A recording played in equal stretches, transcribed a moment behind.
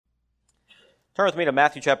Turn with me to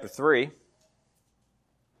Matthew chapter 3.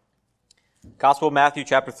 Gospel of Matthew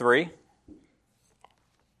chapter 3. So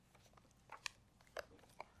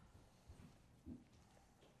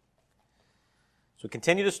we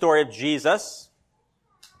continue the story of Jesus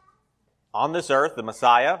on this earth, the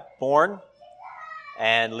Messiah, born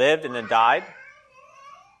and lived and then died.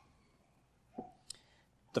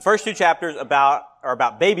 The first two chapters are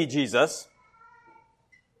about baby Jesus,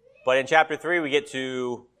 but in chapter 3 we get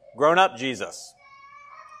to grown-up Jesus.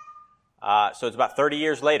 So it's about 30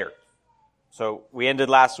 years later. So we ended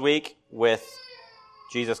last week with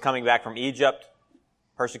Jesus coming back from Egypt,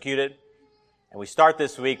 persecuted, and we start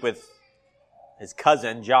this week with his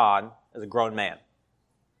cousin, John, as a grown man.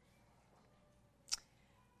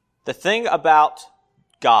 The thing about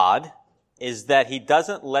God is that he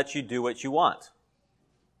doesn't let you do what you want.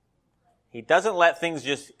 He doesn't let things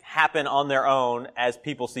just happen on their own as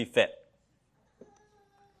people see fit.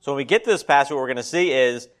 So when we get to this passage, what we're going to see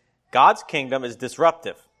is God's kingdom is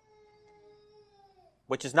disruptive,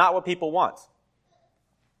 which is not what people want.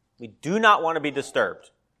 We do not want to be disturbed.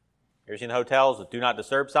 You ever seen hotels with do not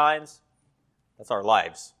disturb signs? That's our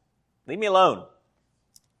lives. Leave me alone.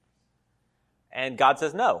 And God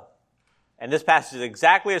says no. And this passage is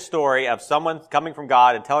exactly a story of someone coming from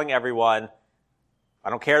God and telling everyone, I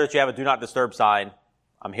don't care that you have a do not disturb sign.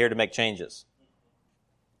 I'm here to make changes.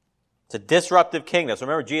 It's a disruptive kingdom. So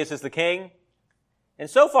remember, Jesus is the king. And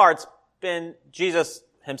so far, it's been Jesus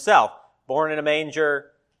himself, born in a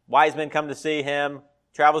manger, wise men come to see him,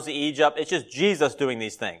 travels to Egypt. It's just Jesus doing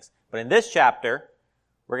these things. But in this chapter,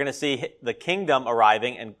 we're going to see the kingdom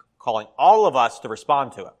arriving and calling all of us to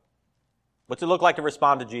respond to it. What's it look like to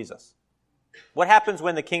respond to Jesus? What happens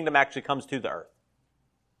when the kingdom actually comes to the earth?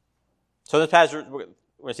 So in this passage, we're going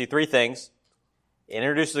to see three things. It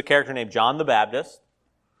introduces a character named John the Baptist.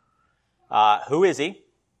 Who is he?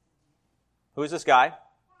 Who is this guy?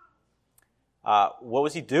 What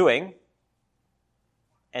was he doing?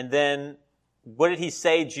 And then, what did he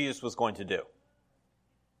say Jesus was going to do?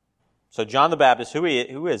 So John the Baptist, who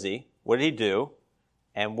is he? What did he do?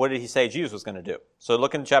 And what did he say Jesus was going to do? So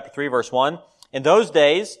look in chapter 3, verse 1. In those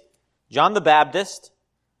days, John the Baptist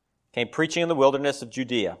came preaching in the wilderness of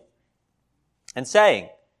Judea and saying,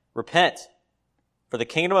 Repent, for the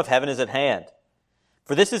kingdom of heaven is at hand.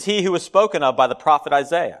 For this is he who was spoken of by the prophet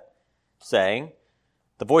Isaiah, saying,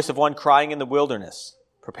 The voice of one crying in the wilderness,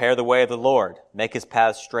 Prepare the way of the Lord, make his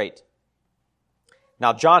paths straight.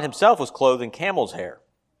 Now John himself was clothed in camel's hair,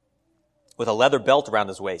 with a leather belt around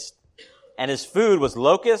his waist, and his food was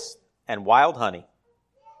locusts and wild honey.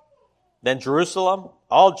 Then Jerusalem,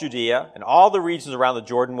 all Judea, and all the regions around the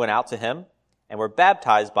Jordan went out to him, and were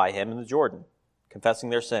baptized by him in the Jordan, confessing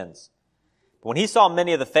their sins. But when he saw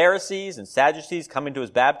many of the Pharisees and Sadducees coming to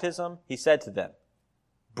his baptism, he said to them,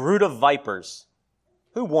 Brood of vipers,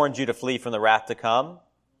 who warned you to flee from the wrath to come?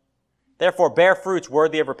 Therefore bear fruits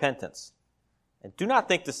worthy of repentance. And do not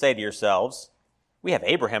think to say to yourselves, We have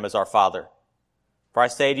Abraham as our father. For I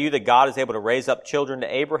say to you that God is able to raise up children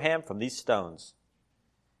to Abraham from these stones.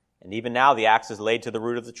 And even now the axe is laid to the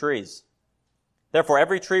root of the trees. Therefore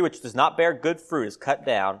every tree which does not bear good fruit is cut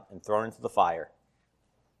down and thrown into the fire.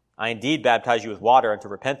 I indeed baptize you with water unto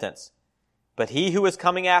repentance. But he who is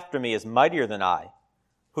coming after me is mightier than I,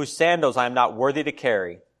 whose sandals I am not worthy to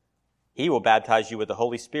carry. He will baptize you with the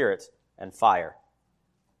Holy Spirit and fire.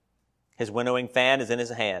 His winnowing fan is in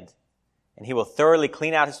his hand, and he will thoroughly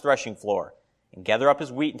clean out his threshing floor and gather up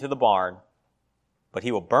his wheat into the barn, but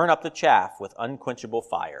he will burn up the chaff with unquenchable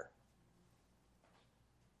fire.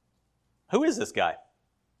 Who is this guy?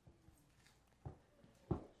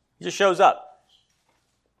 He just shows up.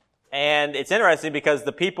 And it's interesting because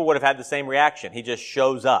the people would have had the same reaction. He just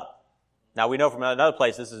shows up. Now we know from another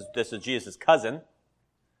place this is Jesus' cousin.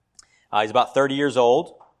 He's about 30 years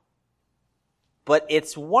old. But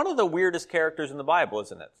it's one of the weirdest characters in the Bible,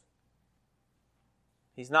 isn't it?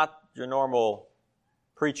 He's not your normal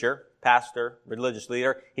preacher, pastor, religious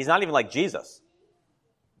leader. He's not even like Jesus.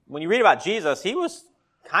 When you read about Jesus, he was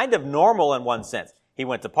kind of normal in one sense. He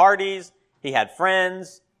went to parties. He had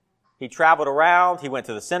friends. He traveled around. He went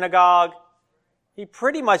to the synagogue. He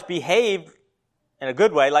pretty much behaved in a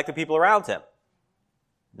good way like the people around him.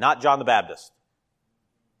 Not John the Baptist.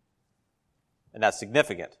 And that's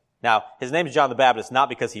significant. Now, his name is John the Baptist not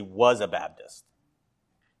because he was a Baptist,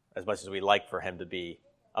 as much as we like for him to be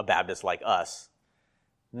a Baptist like us.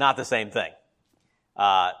 Not the same thing.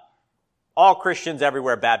 All Christians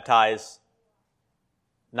everywhere baptize,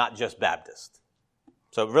 not just Baptist.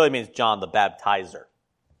 So it really means John the Baptizer.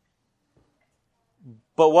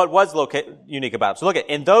 But what was unique about him? So look at,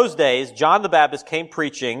 in those days, John the Baptist came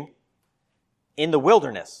preaching in the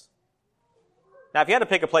wilderness. Now, if you had to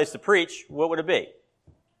pick a place to preach, what would it be?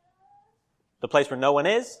 The place where no one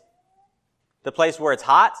is? The place where it's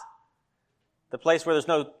hot? The place where there's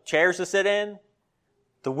no chairs to sit in?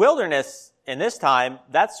 The wilderness in this time,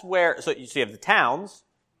 that's where, so you have the towns,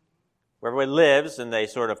 where everybody lives and they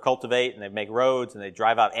sort of cultivate and they make roads and they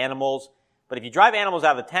drive out animals. But if you drive animals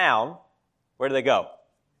out of the town, where do they go?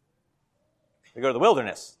 They go to the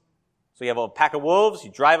wilderness. So you have a pack of wolves,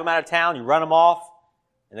 you drive them out of town, you run them off,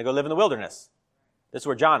 and they go live in the wilderness. This is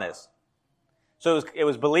where John is. So it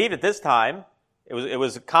was believed at this time, it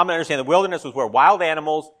was common to understand the wilderness was where wild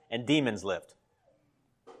animals and demons lived.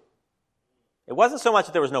 It wasn't so much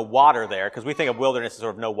that there was no water there, because we think of wilderness as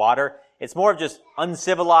sort of no water. It's more of just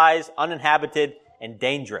uncivilized, uninhabited, and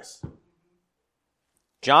dangerous.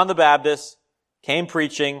 John the Baptist came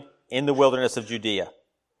preaching in the wilderness of Judea.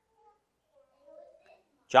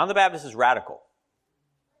 John the Baptist is radical.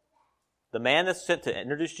 The man that's sent to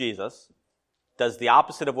introduce Jesus does the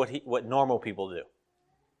opposite of what normal people do.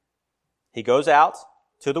 He goes out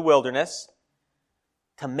to the wilderness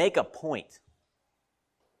to make a point.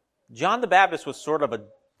 John the Baptist was sort of a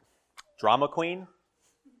drama queen.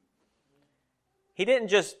 He didn't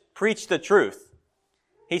just preach the truth.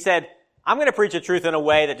 He said, I'm going to preach the truth in a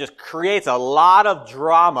way that just creates a lot of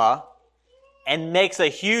drama and makes a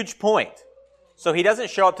huge point. So he doesn't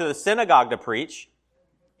show up to the synagogue to preach.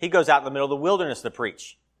 He goes out in the middle of the wilderness to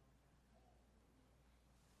preach.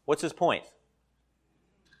 What's his point?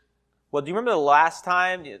 Well, do you remember the last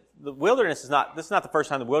time? The wilderness this is not the first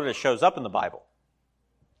time the wilderness shows up in the Bible.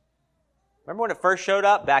 Remember when it first showed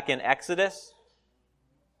up back in Exodus?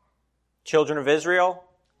 Children of Israel,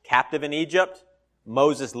 captive in Egypt.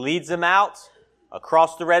 Moses leads them out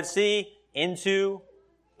across the Red Sea into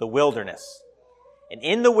the wilderness. And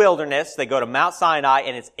in the wilderness, they go to Mount Sinai,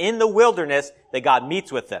 and it's in the wilderness that God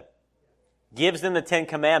meets with them, gives them the 10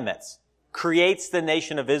 Commandments, creates the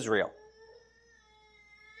nation of Israel.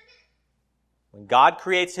 When God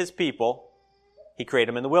creates His people, He created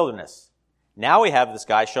them in the wilderness. Now we have this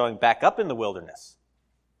guy showing back up in the wilderness.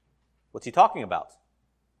 What's he talking about?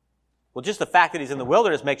 Well, just the fact that he's in the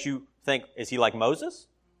wilderness makes you think, is he like Moses?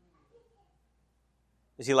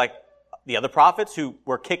 Is he like the other prophets who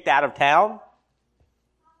were kicked out of town?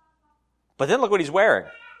 But then look what he's wearing.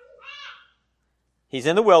 He's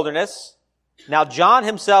in the wilderness. Now John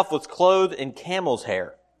himself was clothed in camel's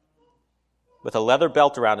hair with a leather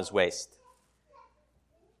belt around his waist.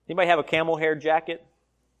 Anybody have a camel hair jacket?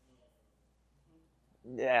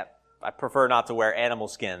 Yeah, I prefer not to wear animal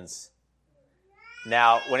skins.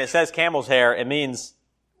 Now, when it says camel's hair, it means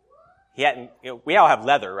we all have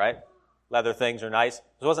leather, right? Leather things are nice.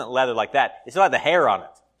 It wasn't leather like that. It still had the hair on it.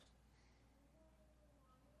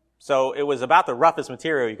 So it was about the roughest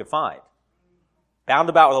material you could find. Bound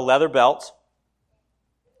about with a leather belt.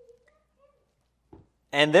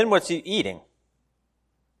 And then what's he eating?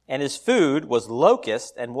 And his food was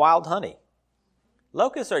locust and wild honey.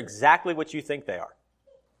 Locusts are exactly what you think they are.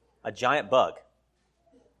 A giant bug.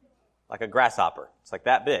 Like a grasshopper. It's like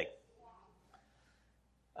that big.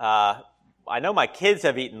 I know my kids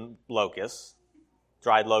have eaten locusts,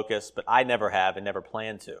 dried locusts, but I never have and never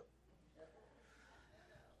plan to.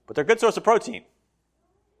 But they're a good source of protein.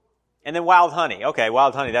 And then wild honey. Okay,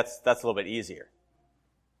 wild honey, that's a little bit easier.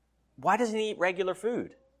 Why doesn't he eat regular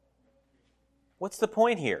food? What's the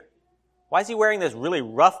point here? Why is he wearing this really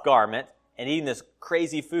rough garment and eating this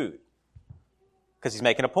crazy food? Because he's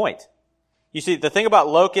making a point. You see, the thing about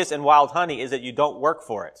locusts and wild honey is that you don't work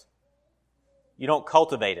for it. You don't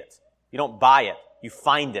cultivate it. You don't buy it. You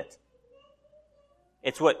find it.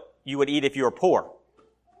 It's what you would eat if you were poor.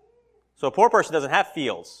 So a poor person doesn't have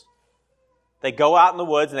fields. They go out in the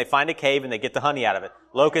woods and they find a cave and they get the honey out of it.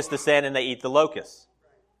 Locusts descend and they eat the locusts.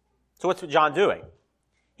 So what's John doing?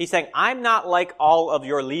 He's saying, I'm not like all of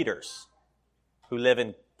your leaders who live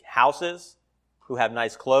in houses, who have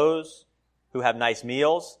nice clothes, who have nice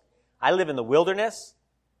meals. I live in the wilderness.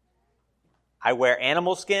 I wear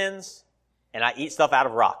animal skins and I eat stuff out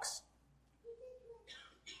of rocks.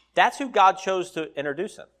 That's who God chose to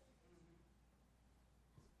introduce him.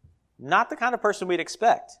 Not the kind of person we'd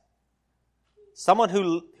expect. Someone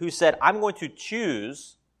who said, I'm going to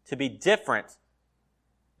choose to be different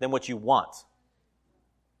than what you want.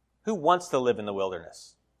 Who wants to live in the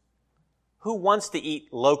wilderness? Who wants to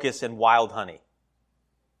eat locusts and wild honey?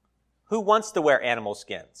 Who wants to wear animal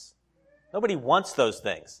skins? Nobody wants those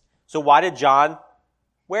things. So why did John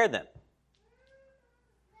wear them?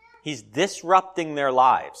 He's disrupting their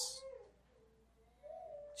lives.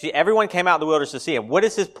 See, everyone came out in the wilderness to see him. What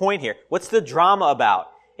is his point here? What's the drama about?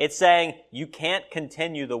 It's saying, you can't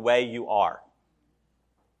continue the way you are.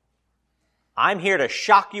 I'm here to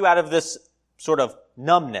shock you out of this sort of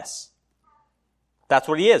numbness. That's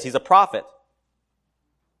what he is. He's a prophet.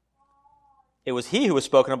 It was he who was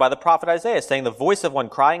spoken of by the prophet Isaiah, saying, the voice of one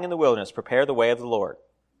crying in the wilderness, prepare the way of the Lord.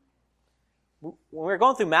 When we were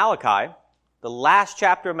going through Malachi, the last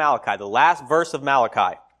chapter of Malachi, the last verse of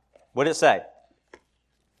Malachi, what did it say?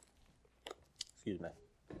 Excuse me.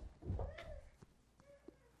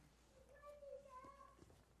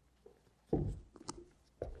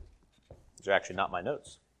 These are actually not my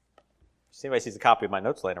notes. If anybody sees a copy of my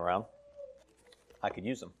notes laying around, I could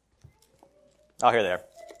use them. Oh, here they are.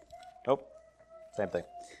 Nope. Same thing.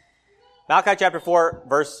 Malachi chapter 4,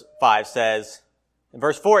 verse 5 says, in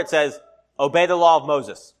verse 4 it says, obey the law of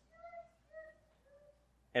Moses.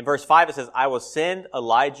 In verse 5 it says, I will send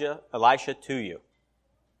Elisha to you.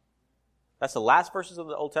 That's the last verses of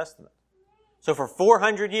the Old Testament. So for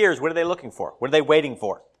 400 years, what are they looking for? What are they waiting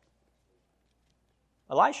for?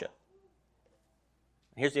 Elisha.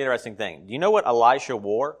 Here's the interesting thing. Do you know what Elisha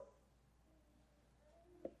wore?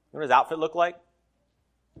 You know what his outfit looked like?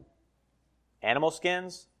 Animal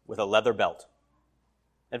skins with a leather belt.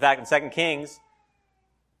 In fact, in 2 Kings,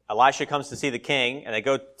 Elisha comes to see the king, and they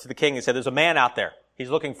go to the king and say, there's a man out there. He's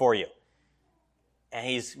looking for you. And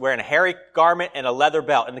he's wearing a hairy garment and a leather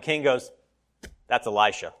belt. And the king goes, that's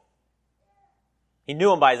Elisha. He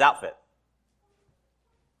knew him by his outfit.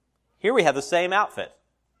 Here we have the same outfit.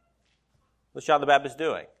 What's John the Baptist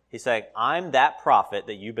doing? He's saying, I'm that prophet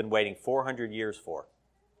that you've been waiting 400 years for.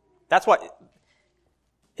 That's what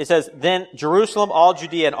it says. Then Jerusalem, all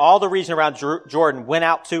Judea, and all the region around Jordan went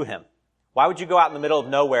out to him. Why would you go out in the middle of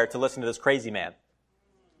nowhere to listen to this crazy man?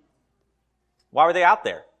 Why were they out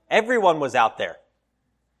there? Everyone was out there.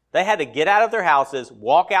 They had to get out of their houses,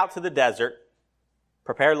 walk out to the desert,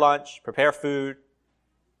 prepare lunch, prepare food,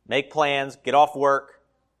 make plans, get off work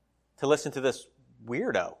to listen to this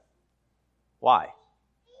weirdo. Why?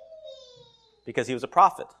 Because he was a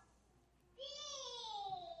prophet.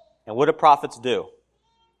 And what do prophets do?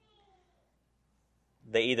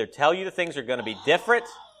 They either tell you that things are going to be different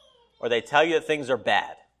or they tell you that things are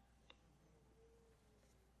bad.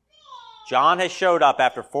 John has showed up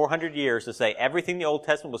after 400 years to say everything the Old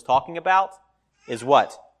Testament was talking about is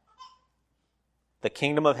what? The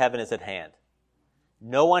kingdom of heaven is at hand.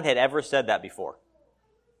 No one had ever said that before.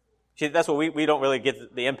 See, that's what we don't really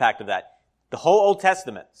get the impact of that. The whole Old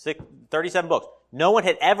Testament, 37 books, no one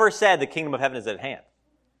had ever said the kingdom of heaven is at hand.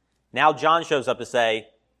 Now John shows up to say,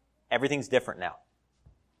 everything's different now.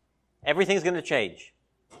 Everything's going to change.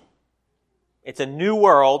 It's a new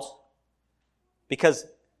world because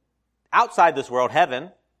outside this world, heaven,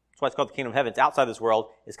 that's why it's called the kingdom of heaven, it's outside this world,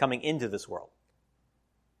 is coming into this world.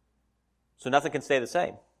 So nothing can stay the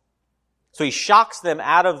same. So he shocks them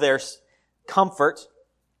out of their comfort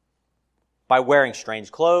by wearing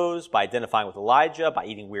strange clothes, by identifying with Elijah, by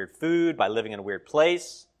eating weird food, by living in a weird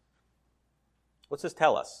place. What's this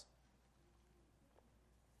tell us?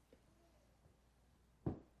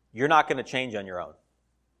 You're not going to change on your own.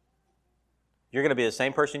 You're going to be the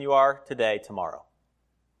same person you are today, tomorrow,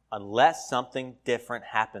 unless something different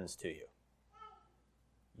happens to you.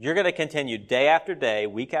 You're going to continue day after day,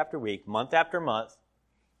 week after week, month after month,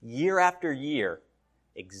 year after year,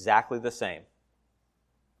 exactly the same,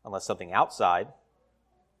 unless something outside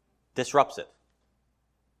disrupts it.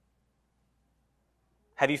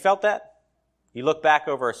 Have you felt that? You look back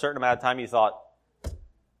over a certain amount of time, you thought,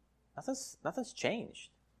 nothing's changed.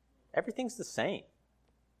 Everything's the same.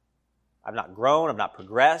 I've not grown, I've not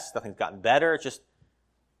progressed, nothing's gotten better, it's just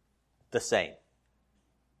the same.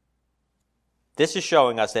 This is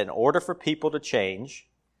showing us that in order for people to change,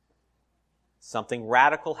 something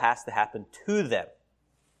radical has to happen to them.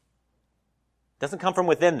 It doesn't come from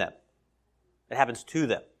within them. It happens to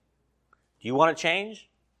them. Do you want to change?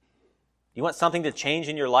 Do you want something to change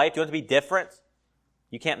in your life? Do you want it to be different?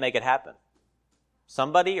 You can't make it happen.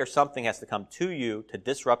 Somebody or something has to come to you to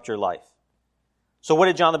disrupt your life. So what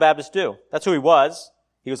did John the Baptist do? That's who he was.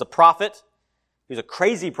 He was a prophet. He was a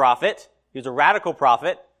crazy prophet. He was a radical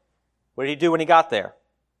prophet. What did he do when he got there?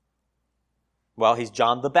 Well, he's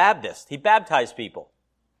John the Baptist. He baptized people.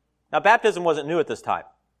 Now, baptism wasn't new at this time.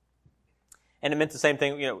 And it meant the same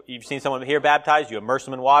thing. You know, you've seen someone here baptized, you immerse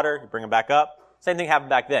them in water, you bring them back up. Same thing happened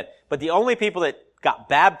back then. But the only people that got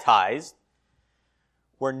baptized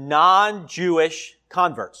were non-Jewish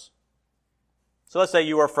converts. So let's say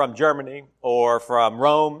you were from Germany or from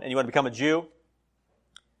Rome and you want to become a Jew.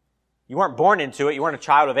 You weren't born into it. You weren't a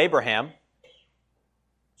child of Abraham.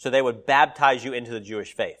 So they would baptize you into the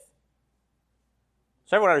Jewish faith.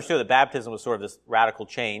 So everyone understood that baptism was sort of this radical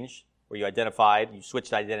change where you identified, you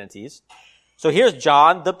switched identities. So here's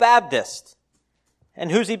John the Baptist.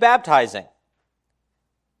 And who's he baptizing?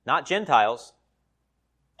 not Gentiles.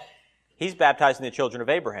 He's baptizing the children of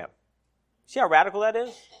Abraham. See how radical that is?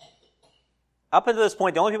 Up until this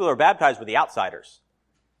point, the only people who were baptized were the outsiders.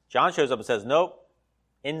 John shows up and says, nope,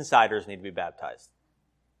 insiders need to be baptized.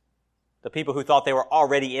 The people who thought they were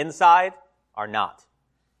already inside are not.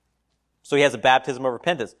 So he has a baptism of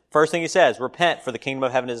repentance. First thing he says, repent, for the kingdom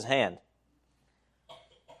of heaven is at hand.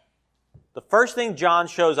 The first thing John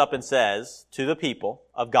shows up and says to the people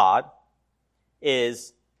of God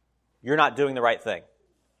is, you're not doing the right thing.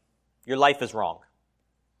 Your life is wrong.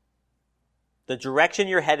 The direction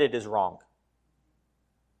you're headed is wrong.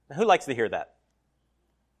 Now, who likes to hear that?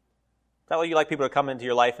 Is that what you like people to come into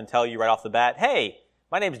your life and tell you right off the bat, hey,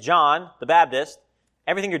 my name's John the Baptist.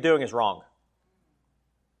 Everything you're doing is wrong.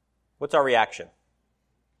 What's our reaction?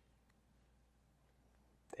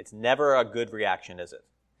 It's never a good reaction, is it?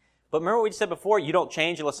 But remember what we said before, you don't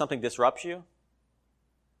change unless something disrupts you?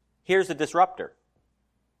 Here's the disruptor.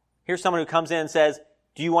 Here's someone who comes in and says,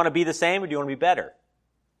 do you want to be the same or do you want to be better?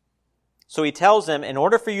 So he tells them, in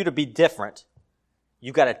order for you to be different,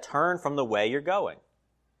 you've got to turn from the way you're going.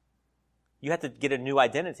 You have to get a new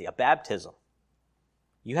identity, a baptism.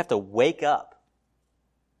 You have to wake up.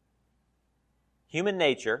 Human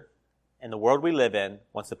nature and the world we live in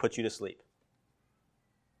wants to put you to sleep.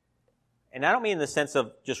 And I don't mean in the sense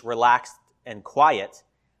of just relaxed and quiet.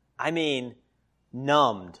 I mean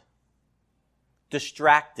numbed,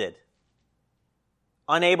 distracted,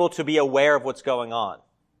 unable to be aware of what's going on.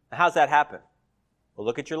 Now, how's that happen? Well,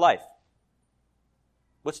 look at your life.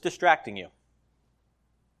 What's distracting you?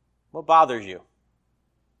 What bothers you?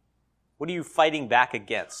 What are you fighting back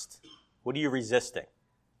against? What are you resisting?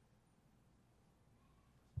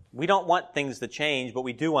 We don't want things to change, but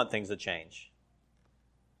we do want things to change.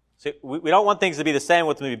 So we don't want things to be the same, we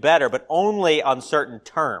want them to be better, but only on certain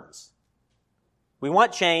terms. We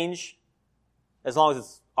want change as long as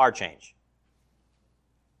it's our change.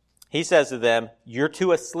 He says to them, you're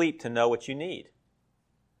too asleep to know what you need.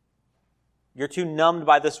 You're too numbed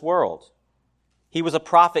by this world. He was a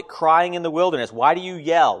prophet crying in the wilderness. Why do you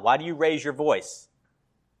yell? Why do you raise your voice?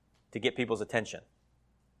 To get people's attention.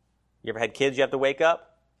 You ever had kids you have to wake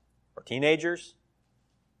up? Or teenagers?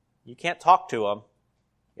 You can't talk to them.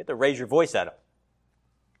 You have to raise your voice at them.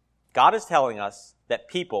 God is telling us that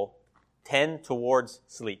people tend towards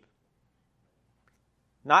sleep.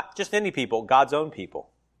 Not just any people, God's own people.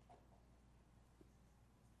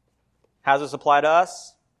 How does this apply to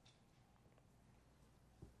us?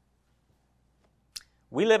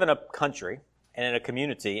 We live in a country and in a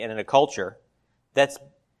community and in a culture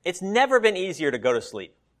it's never been easier to go to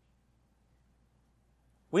sleep.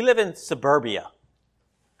 We live in suburbia.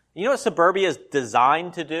 You know what suburbia is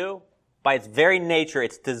designed to do? By its very nature,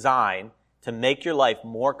 it's designed to make your life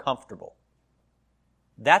more comfortable.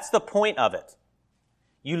 That's the point of it.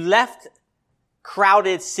 You left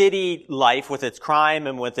crowded city life with its crime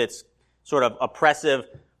and with its sort of oppressive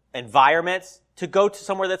environments to go to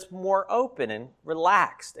somewhere that's more open and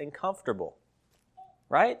relaxed and comfortable.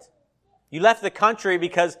 Right? You left the country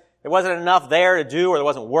because there wasn't enough there to do or there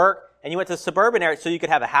wasn't work, and you went to the suburban area so you could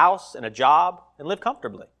have a house and a job and live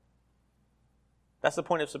comfortably. That's the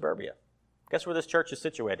point of suburbia. Guess where this church is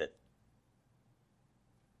situated?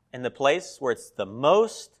 In the place where it's the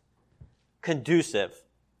most conducive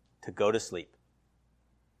to go to sleep.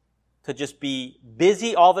 To just be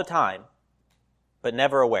busy all the time, but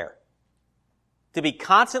never aware. To be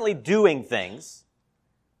constantly doing things,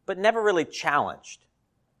 but never really challenged.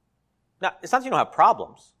 Now, it's not that you don't have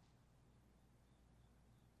problems.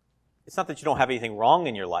 It's not that you don't have anything wrong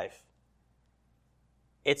in your life.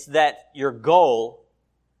 It's that your goal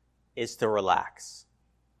is to relax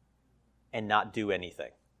and not do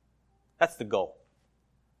anything. That's the goal.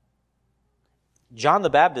 John the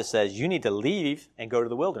Baptist says you need to leave and go to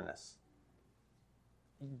the wilderness.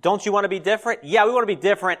 Don't you want to be different? Yeah, we want to be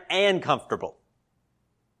different and comfortable.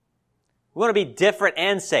 We want to be different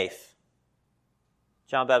and safe.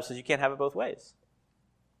 John the Baptist says you can't have it both ways.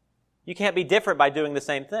 You can't be different by doing the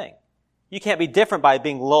same thing. You can't be different by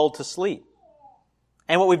being lulled to sleep.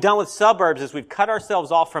 And what we've done with suburbs is we've cut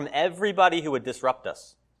ourselves off from everybody who would disrupt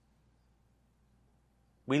us.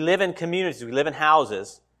 We live in communities, we live in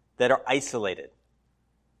houses that are isolated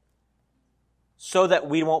so that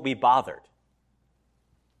we won't be bothered.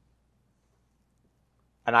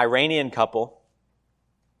 An Iranian couple,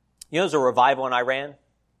 you know there's a revival in Iran?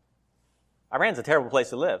 Iran's a terrible place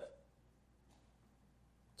to live.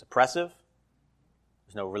 It's oppressive.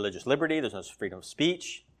 There's no religious liberty. There's no freedom of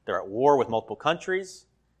speech. They're at war with multiple countries.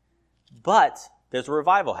 But there's a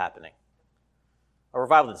revival happening. A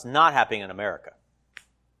revival that's not happening in America.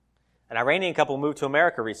 An Iranian couple moved to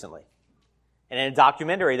America recently. And in a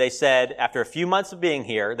documentary, they said, after a few months of being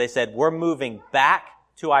here, they said, we're moving back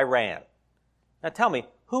to Iran. Now tell me,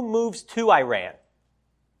 who moves to Iran?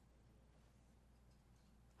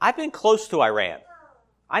 I've been close to Iran.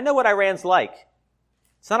 I know what Iran's like.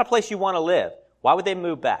 It's not a place you want to live. Why would they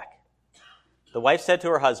move back? The wife said to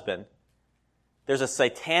her husband, there's a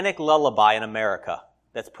satanic lullaby in America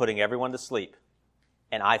that's putting everyone to sleep,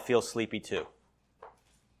 and I feel sleepy too.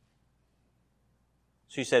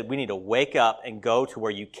 She said, we need to wake up and go to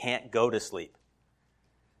where you can't go to sleep.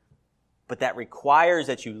 But that requires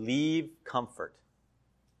that you leave comfort.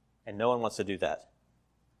 And no one wants to do that.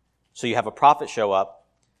 So you have a prophet show up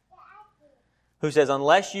who says,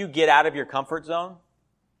 unless you get out of your comfort zone,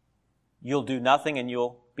 you'll do nothing and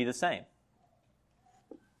you'll be the same.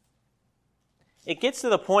 It gets to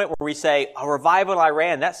the point where we say, a revival in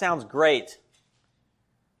Iran, that sounds great,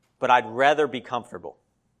 but I'd rather be comfortable.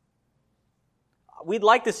 We'd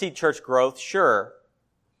like to see church growth, sure,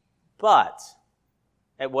 but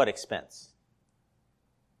at what expense?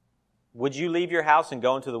 Would you leave your house and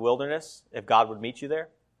go into the wilderness if God would meet you there?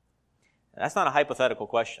 That's not a hypothetical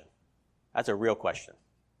question. That's a real question.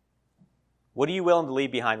 What are you willing to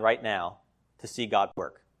leave behind right now to see God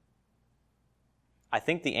work? I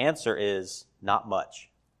think the answer is not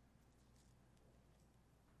much.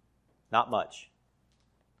 Not much.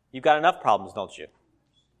 You've got enough problems, don't you?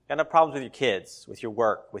 Got enough problems with your kids, with your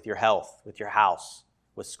work, with your health, with your house,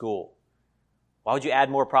 with school. Why would you add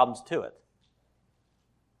more problems to it?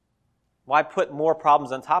 Why put more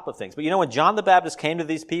problems on top of things? But you know, when John the Baptist came to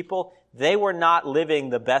these people, they were not living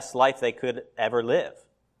the best life they could ever live.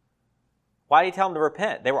 Why did he tell them to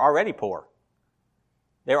repent? They were already poor.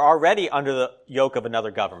 They were already under the yoke of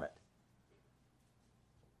another government.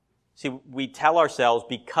 See, we tell ourselves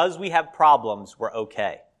because we have problems, we're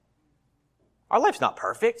okay. Our life's not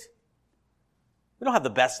perfect. We don't have the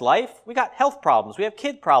best life. We got health problems. We have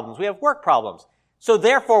kid problems. We have work problems. So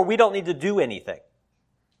therefore, we don't need to do anything.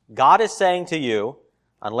 God is saying to you,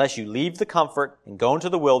 unless you leave the comfort and go into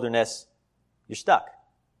the wilderness, you're stuck.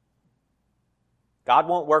 God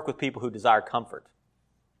won't work with people who desire comfort.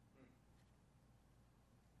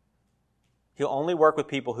 He'll only work with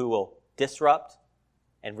people who will disrupt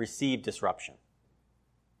and receive disruption.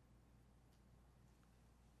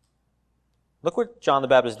 Look what John the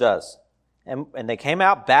Baptist does. And they came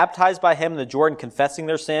out baptized by him in the Jordan, confessing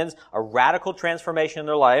their sins, a radical transformation in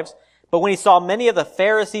their lives. But when he saw many of the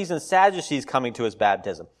Pharisees and Sadducees coming to his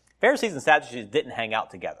baptism, Pharisees and Sadducees didn't hang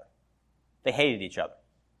out together. They hated each other.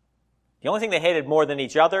 The only thing they hated more than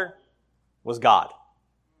each other was God.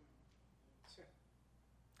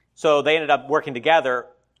 So they ended up working together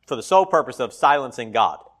for the sole purpose of silencing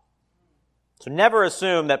God. So never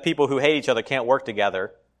assume that people who hate each other can't work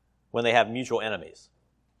together when they have mutual enemies.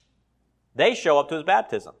 They show up to his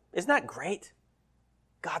baptism. Isn't that great?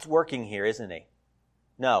 God's working here, isn't he?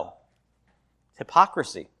 No. It's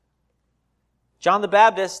hypocrisy. John the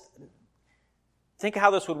Baptist, think of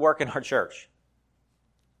how this would work in our church.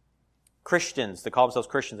 Christians, they call themselves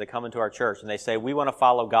Christians, they come into our church and they say, we want to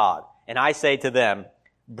follow God. And I say to them,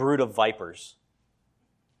 brood of vipers,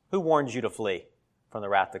 who warned you to flee from the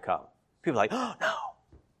wrath to come? People are like, oh, no.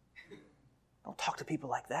 Don't talk to people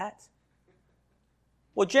like that.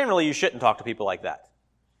 Well, generally, you shouldn't talk to people like that.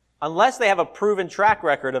 Unless they have a proven track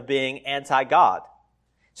record of being anti-God.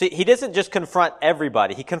 See, he doesn't just confront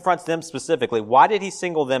everybody. He confronts them specifically. Why did he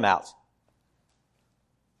single them out?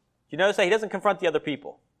 You notice that he doesn't confront the other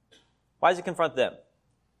people. Why does he confront them?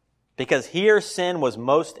 Because here sin was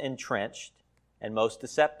most entrenched and most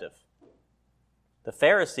deceptive. The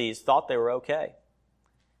Pharisees thought they were okay.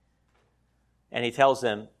 And he tells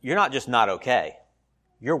them, you're not just not okay.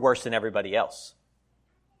 You're worse than everybody else.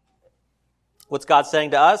 What's God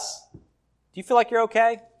saying to us? Do you feel like you're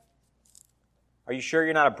okay? Are you sure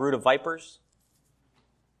you're not a brood of vipers?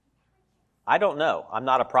 I don't know. I'm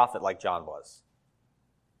not a prophet like John was.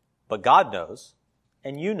 But God knows,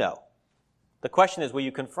 and you know. The question is, will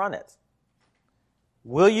you confront it?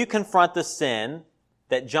 Will you confront the sin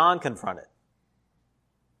that John confronted?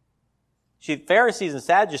 See, Pharisees and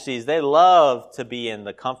Sadducees, they love to be in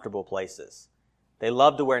the comfortable places. They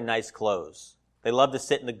love to wear nice clothes. They love to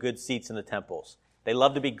sit in the good seats in the temples. They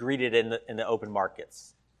love to be greeted in the open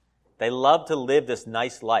markets. They love to live this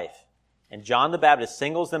nice life. And John the Baptist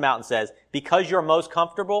singles them out and says, because you're most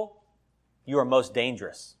comfortable, you are most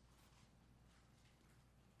dangerous.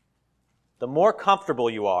 The more comfortable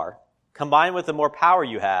you are, combined with the more power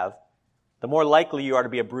you have, the more likely you are to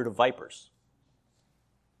be a brood of vipers.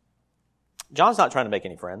 John's not trying to make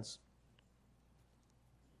any friends.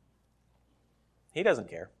 He doesn't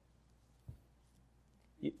care.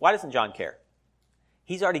 Why doesn't John care?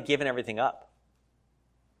 He's already given everything up.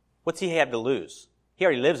 What's he have to lose? He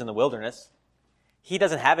already lives in the wilderness. He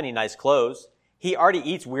doesn't have any nice clothes. He already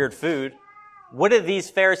eats weird food. What are these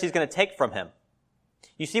Pharisees going to take from him?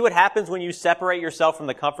 You see what happens when you separate yourself from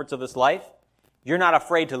the comforts of this life? You're not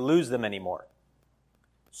afraid to lose them anymore.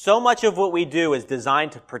 So much of what we do is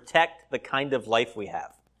designed to protect the kind of life we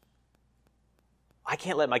have. I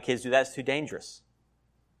can't let my kids do that. It's too dangerous.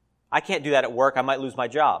 I can't do that at work. I might lose my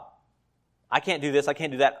job. I can't do this. I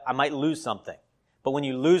can't do that. I might lose something. But when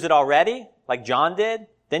you lose it already, like John did,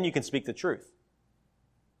 then you can speak the truth.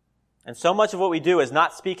 And so much of what we do is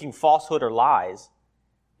not speaking falsehood or lies.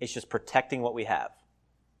 It's just protecting what we have.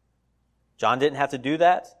 John didn't have to do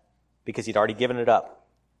that because he'd already given it up.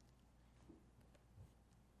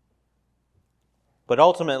 But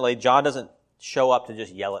ultimately, John doesn't show up to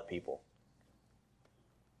just yell at people.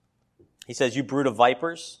 He says, "You brood of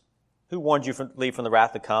vipers, who warned you to flee from the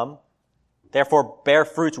wrath to come? Therefore bear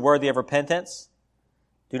fruits worthy of repentance.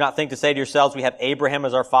 Do not think to say to yourselves, we have Abraham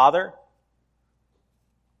as our father.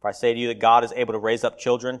 For I say to you that God is able to raise up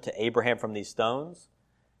children to Abraham from these stones."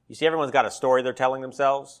 You see, everyone's got a story they're telling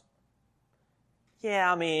themselves.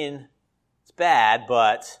 Yeah, I mean, it's bad,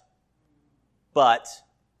 but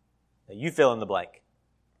you fill in the blank.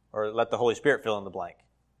 Or let the Holy Spirit fill in the blank.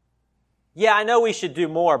 Yeah, I know we should do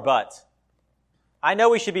more, but I know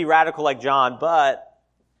we should be radical like John, but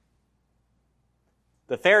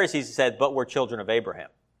the Pharisees said, but we're children of Abraham.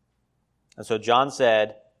 And so John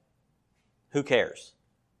said, who cares?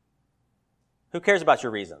 Who cares about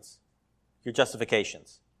your reasons, your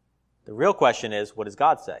justifications? The real question is, what does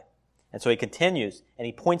God say? And so he continues, and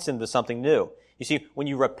he points into something new. You see, when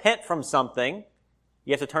you repent from something,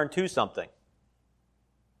 you have to turn to something.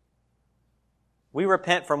 We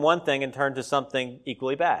repent from one thing and turn to something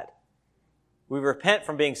equally bad. We repent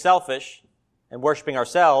from being selfish and worshiping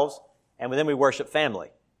ourselves, and then we worship family.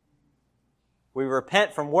 We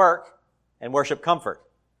repent from work and worship comfort.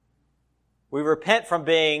 We repent from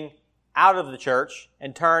being out of the church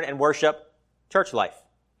and turn and worship church life.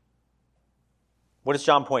 What does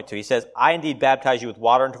John point to? He says, I indeed baptize you with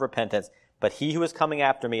water unto repentance, but he who is coming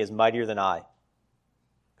after me is mightier than I,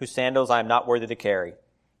 whose sandals I am not worthy to carry.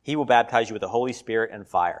 He will baptize you with the Holy Spirit and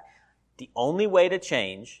fire. The only way to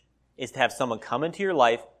change is to have someone come into your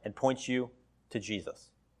life and point you to Jesus.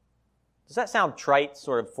 Does that sound trite,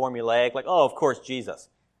 sort of formulaic? Like, oh, of course, Jesus.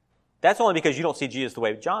 That's only because you don't see Jesus the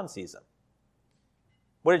way John sees him.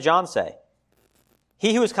 What did John say?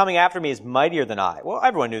 He who is coming after me is mightier than I. Well,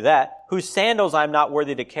 everyone knew that. Whose sandals I am not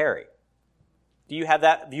worthy to carry. Do you have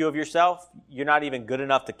that view of yourself? You're not even good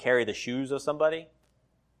enough to carry the shoes of somebody?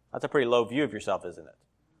 That's a pretty low view of yourself, isn't it?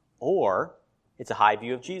 Or it's a high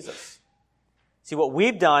view of Jesus. See, what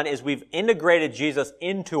we've done is we've integrated Jesus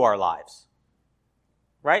into our lives.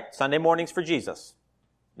 Right? Sunday mornings for Jesus.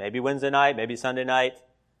 Maybe Wednesday night, maybe Sunday night.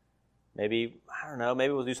 Maybe, I don't know,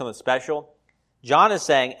 maybe we'll do something special. John is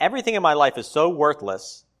saying everything in my life is so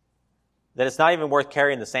worthless that it's not even worth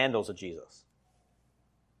carrying the sandals of Jesus.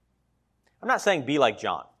 I'm not saying be like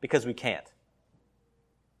John, because we can't.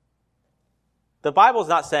 The Bible's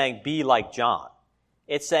not saying be like John.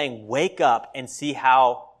 It's saying wake up and see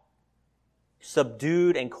how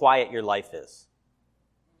subdued and quiet your life is.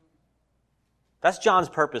 That's John's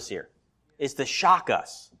purpose here, is to shock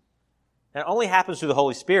us. And it only happens through the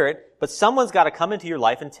Holy Spirit, but someone's got to come into your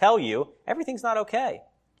life and tell you everything's not okay.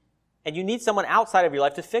 And you need someone outside of your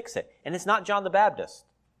life to fix it. And it's not John the Baptist.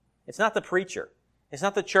 It's not the preacher. It's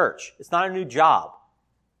not the church. It's not a new job.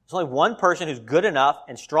 There's only one person who's good enough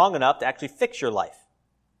and strong enough to actually fix your life.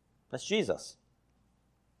 That's Jesus.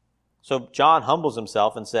 So John humbles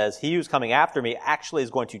himself and says, he who's coming after me actually is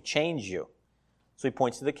going to change you. So he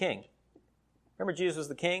points to the king. Remember Jesus was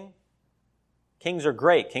the king? Kings are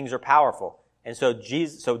great. Kings are powerful. And so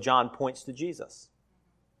John points to Jesus.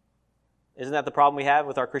 Isn't that the problem we have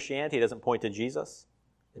with our Christianity? It doesn't point to Jesus.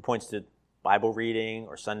 It points to Bible reading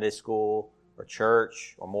or Sunday school or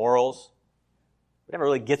church or morals. It never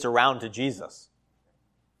really gets around to Jesus.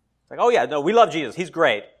 It's like, oh yeah, no, we love Jesus. He's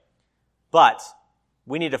great. But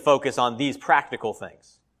we need to focus on these practical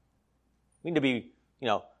things. We need to be,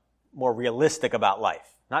 more realistic about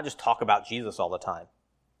life, not just talk about Jesus all the time.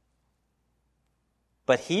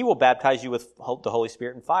 But he will baptize you with the Holy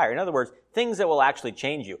Spirit and fire. In other words, things that will actually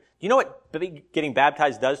change you. Do you know what getting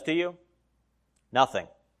baptized does to you? Nothing.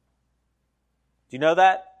 Do you know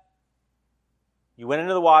that? You went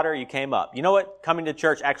into the water, you came up. You know what coming to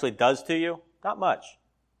church actually does to you? Not much.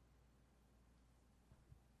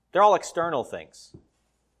 They're all external things.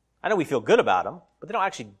 I know we feel good about them, but they don't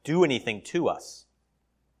actually do anything to us.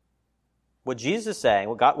 What Jesus is saying,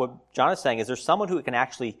 what John is saying, is there's someone who can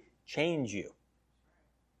actually change you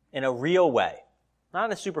in a real way. not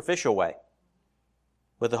in a superficial way,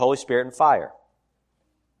 with the Holy Spirit and fire.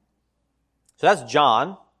 So that's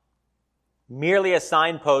John, merely a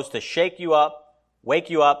signpost to shake you up, wake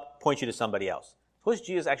you up, point you to somebody else. What is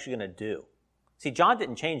Jesus actually going to do? See, John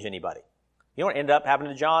didn't change anybody. You know what ended up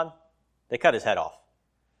happening to John? They cut his head off.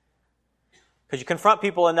 Because you confront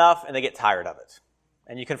people enough and they get tired of it.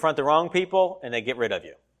 And you confront the wrong people and they get rid of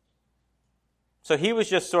you. So he was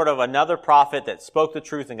just sort of another prophet that spoke the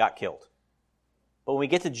truth and got killed. But when we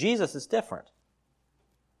get to Jesus, it's different.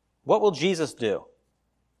 What will Jesus do?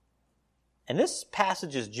 And this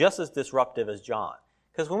passage is just as disruptive as John.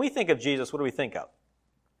 Because when we think of Jesus, what do we think of?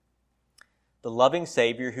 The loving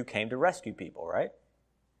Savior who came to rescue people, right?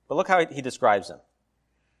 But look how he describes him.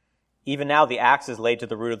 Even now the axe is laid to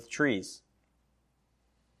the root of the trees.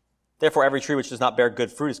 Therefore every tree which does not bear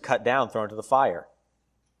good fruit is cut down, thrown into the fire.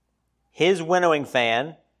 His winnowing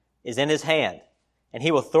fan is in his hand, and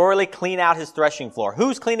he will thoroughly clean out his threshing floor.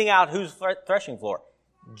 Who's cleaning out whose threshing floor?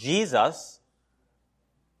 Jesus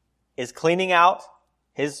is cleaning out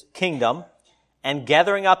his kingdom and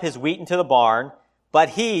gathering up his wheat into the barn, but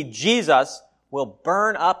he, Jesus, will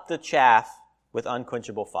burn up the chaff with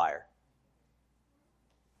unquenchable fire.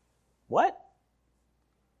 What?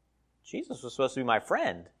 Jesus was supposed to be my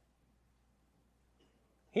friend.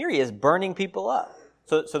 Here he is burning people up.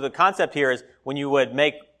 So the concept here is when you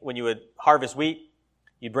would harvest wheat,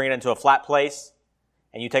 you'd bring it into a flat place,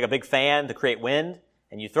 and you take a big fan to create wind,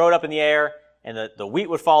 and you throw it up in the air, and the wheat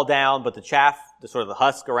would fall down, but the chaff, the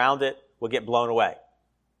husk around it, would get blown away.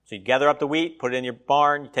 So you gather up the wheat, put it in your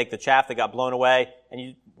barn, you take the chaff that got blown away,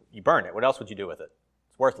 and you burn it. What else would you do with it?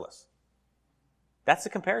 It's worthless. That's the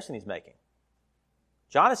comparison he's making.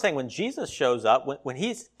 John is saying when Jesus shows up, when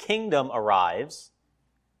his kingdom arrives,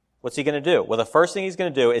 what's he going to do? Well, the first thing he's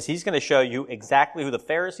going to do is he's going to show you exactly who the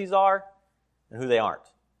Pharisees are and who they aren't.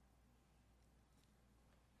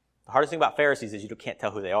 The hardest thing about Pharisees is you can't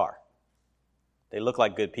tell who they are. They look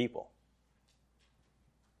like good people.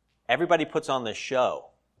 Everybody puts on this show,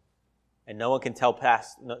 and no one can tell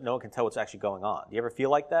what's actually going on. Do you ever feel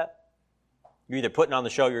like that? You're either putting on the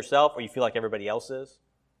show yourself or you feel like everybody else is.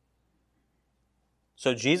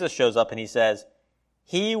 So Jesus shows up and he says,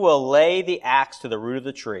 he will lay the axe to the root of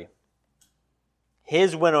the tree.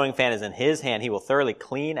 His winnowing fan is in his hand. He will thoroughly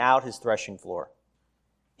clean out his threshing floor.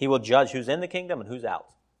 He will judge who's in the kingdom and who's out.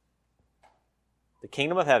 The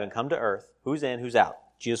kingdom of heaven come to earth. Who's in, who's out?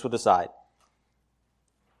 Jesus will decide.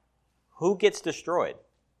 Who gets destroyed?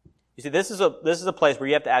 You see, this is a place where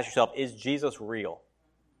you have to ask yourself, is Jesus real?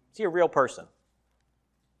 Is he a real person?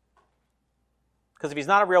 Because if he's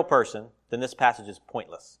not a real person, then this passage is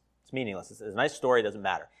pointless. It's meaningless. It's a nice story. It doesn't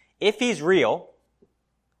matter. If he's real,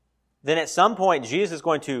 then at some point Jesus is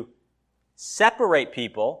going to separate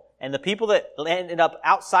people, and the people that ended up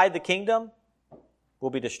outside the kingdom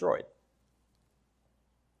will be destroyed.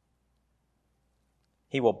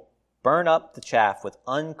 He will burn up the chaff with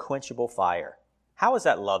unquenchable fire. How is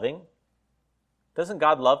that loving? Doesn't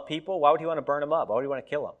God love people? Why would he want to burn them up? Why would he want to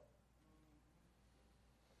kill them?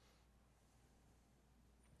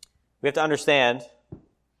 We have to understand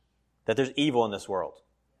that there's evil in this world.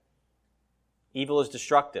 Evil is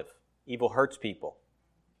destructive. Evil hurts people.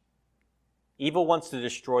 Evil wants to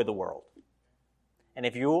destroy the world. And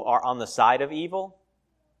if you are on the side of evil,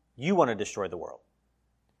 you want to destroy the world.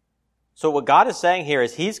 So what God is saying here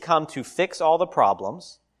is he's come to fix all the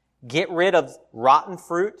problems, get rid of rotten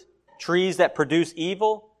fruit, trees that produce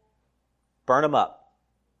evil, burn them up.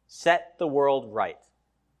 Set the world right.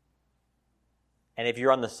 And if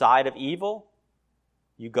you're on the side of evil,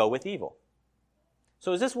 you go with evil.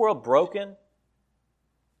 So is this world broken?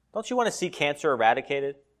 Don't you want to see cancer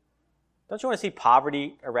eradicated? Don't you want to see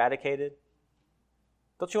poverty eradicated?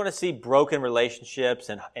 Don't you want to see broken relationships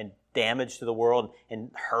and damage to the world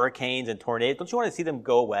and hurricanes and tornadoes? Don't you want to see them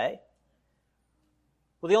go away?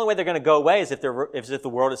 Well, the only way they're going to go away is if the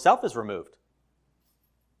world itself is removed.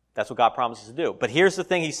 That's what God promises to do. But here's the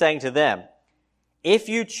thing he's saying to them. If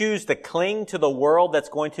you choose to cling to the world that's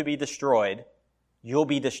going to be destroyed, you'll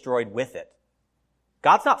be destroyed with it.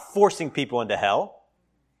 God's not forcing people into hell.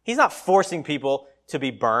 He's not forcing people to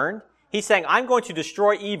be burned. He's saying, I'm going to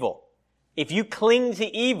destroy evil. If you cling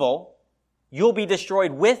to evil, you'll be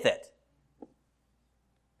destroyed with it.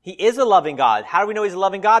 He is a loving God. How do we know he's a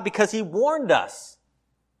loving God? Because he warned us.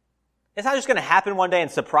 It's not just going to happen one day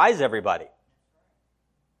and surprise everybody.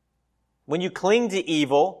 When you cling to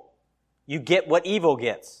evil, you get what evil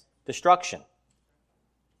gets, destruction.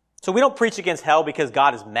 So we don't preach against hell because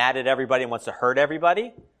God is mad at everybody and wants to hurt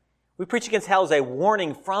everybody. We preach against hell as a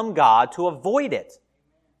warning from God to avoid it.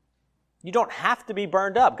 You don't have to be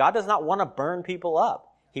burned up. God does not want to burn people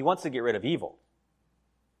up. He wants to get rid of evil.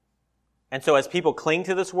 And so as people cling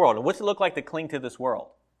to this world, and what's it look like to cling to this world?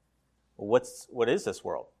 Well, what is this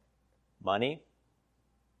world? Money,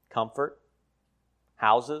 comfort,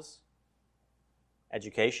 houses,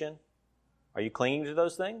 education. Are you clinging to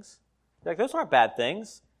those things? You're like, those aren't bad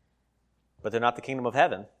things, but they're not the kingdom of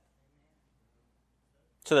heaven.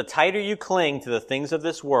 So the tighter you cling to the things of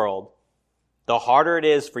this world, the harder it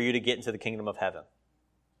is for you to get into the kingdom of heaven.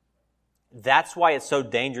 That's why it's so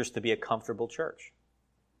dangerous to be a comfortable church.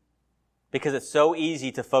 Because it's so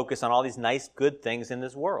easy to focus on all these nice, good things in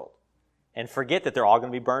this world and forget that they're all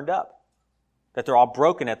going to be burned up, that they're all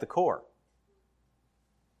broken at the core.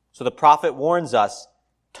 So the prophet warns us,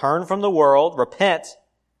 turn from the world, repent,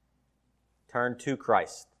 turn to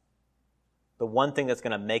Christ. The one thing that's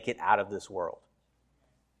going to make it out of this world.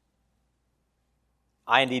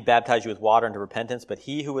 I indeed baptize you with water unto repentance, but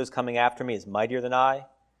he who is coming after me is mightier than I,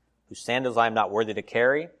 whose sandals I am not worthy to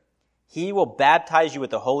carry. He will baptize you with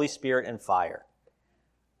the Holy Spirit and fire.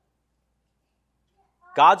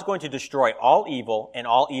 God's going to destroy all evil and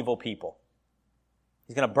all evil people.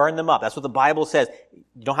 He's going to burn them up. That's what the Bible says.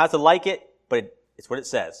 You don't have to like it, but it's what it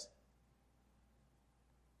says.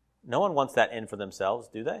 No one wants that end for themselves,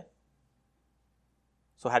 do they?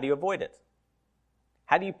 So how do you avoid it?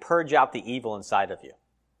 How do you purge out the evil inside of you?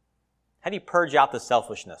 How do you purge out the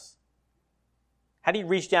selfishness? How do you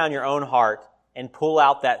reach down your own heart and pull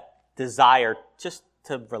out that desire just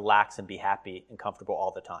to relax and be happy and comfortable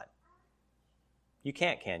all the time? You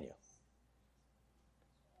can't, can you?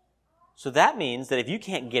 So that means that if you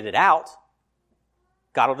can't get it out,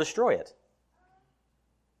 God will destroy it.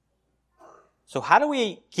 So how do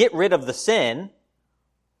we get rid of the sin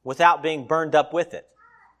without being burned up with it?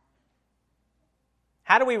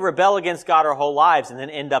 How do we rebel against God our whole lives and then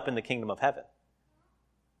end up in the kingdom of heaven?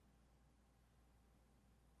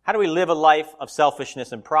 How do we live a life of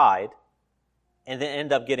selfishness and pride and then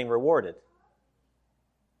end up getting rewarded?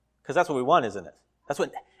 Because that's what we want, isn't it? That's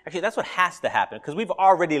what has to happen, because we've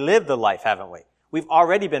already lived the life, haven't we? We've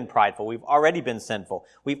already been prideful. We've already been sinful.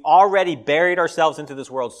 We've already buried ourselves into this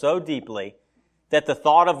world so deeply that the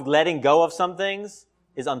thought of letting go of some things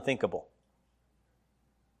is unthinkable.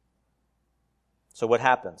 So what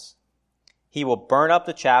happens? He will burn up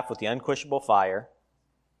the chaff with the unquenchable fire,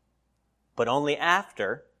 but only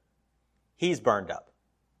after he's burned up.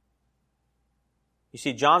 You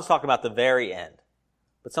see, John's talking about the very end,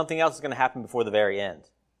 but something else is going to happen before the very end.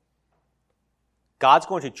 God's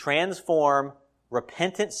going to transform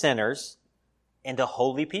repentant sinners into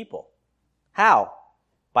holy people. How?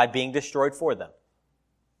 By being destroyed for them.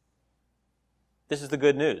 This is the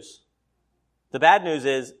good news. The bad news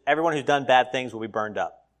is everyone who's done bad things will be burned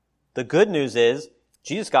up. The good news is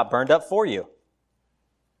Jesus got burned up for you.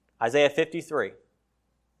 Isaiah 53.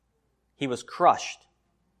 He was crushed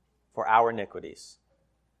for our iniquities.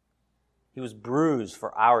 He was bruised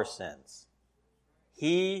for our sins.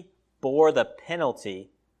 He bore the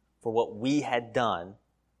penalty for what we had done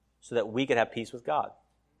so that we could have peace with God.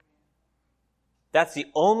 That's the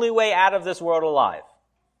only way out of this world alive.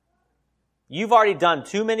 You've already done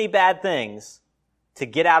too many bad things to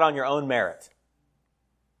get out on your own merit.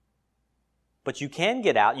 But you can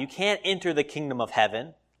get out. You can't enter the kingdom of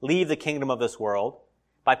heaven, leave the kingdom of this world,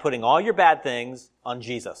 by putting all your bad things on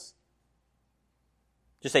Jesus.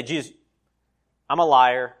 Just say, Jesus, I'm a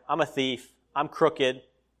liar, I'm a thief, I'm crooked,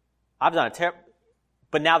 I've done a terrible,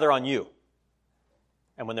 but now they're on you.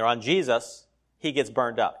 And when they're on Jesus, he gets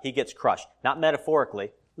burned up. He gets crushed. Not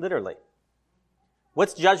metaphorically, literally.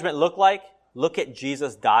 What's judgment look like? Look at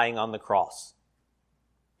Jesus dying on the cross.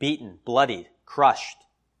 Beaten, bloodied, crushed.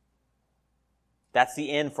 That's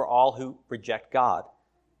the end for all who reject God.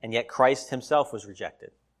 And yet Christ himself was rejected.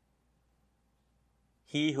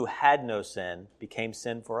 He who had no sin became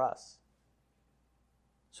sin for us,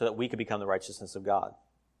 so that we could become the righteousness of God.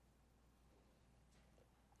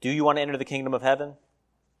 Do you want to enter the kingdom of heaven?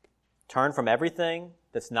 Turn from everything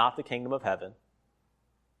that's not the kingdom of heaven,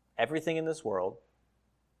 everything in this world,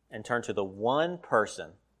 and turn to the one person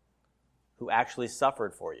who actually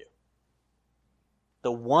suffered for you.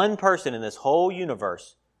 The one person in this whole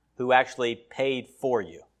universe who actually paid for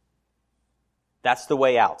you. That's the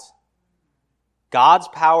way out. God's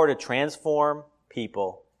power to transform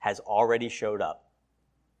people has already showed up.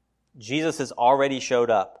 Jesus has already showed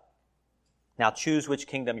up. Now choose which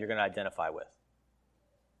kingdom you're going to identify with.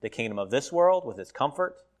 The kingdom of this world with its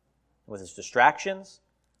comfort, with its distractions,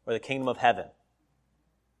 or the kingdom of heaven,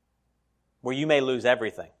 where you may lose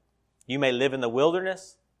everything. You may live in the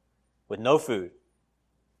wilderness with no food,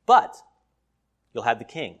 but you'll have the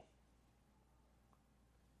king.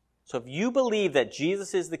 So if you believe that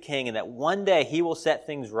Jesus is the king and that one day he will set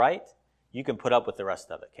things right, you can put up with the rest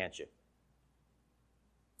of it, can't you?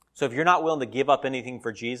 So if you're not willing to give up anything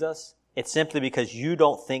for Jesus, it's simply because you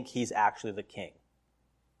don't think he's actually the king.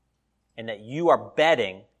 And that you are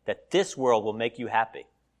betting that this world will make you happy.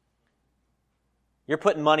 You're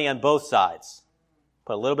putting money on both sides.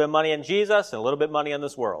 Put a little bit of money on Jesus and a little bit of money on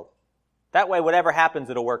this world. That way, whatever happens,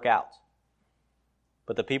 it'll work out.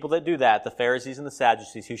 But the people that do that, the Pharisees and the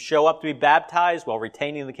Sadducees, who show up to be baptized while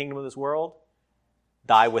retaining the kingdom of this world,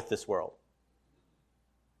 die with this world.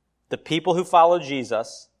 The people who follow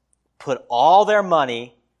Jesus put all their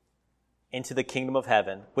money into the kingdom of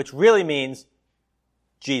heaven, which really means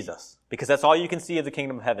Jesus, because that's all you can see of the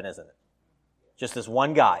kingdom of heaven, isn't it? Just this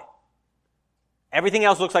one guy. Everything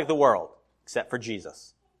else looks like the world, except for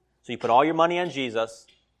Jesus. So you put all your money on Jesus,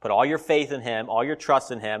 put all your faith in him, all your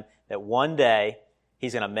trust in him, that one day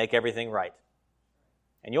he's going to make everything right.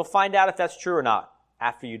 And you'll find out if that's true or not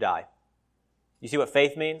after you die. You see what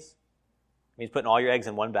faith means? It means putting all your eggs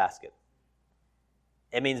in one basket.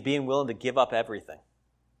 It means being willing to give up everything.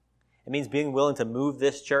 It means being willing to move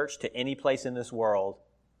this church to any place in this world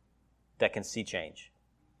that can see change.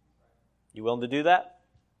 You willing to do that?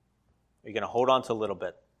 Or are you going to hold on to a little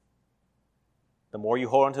bit? The more you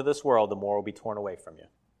hold on to this world, the more will be torn away from you.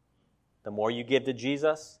 The more you give to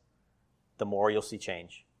Jesus, the more you'll see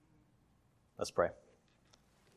change. Let's pray.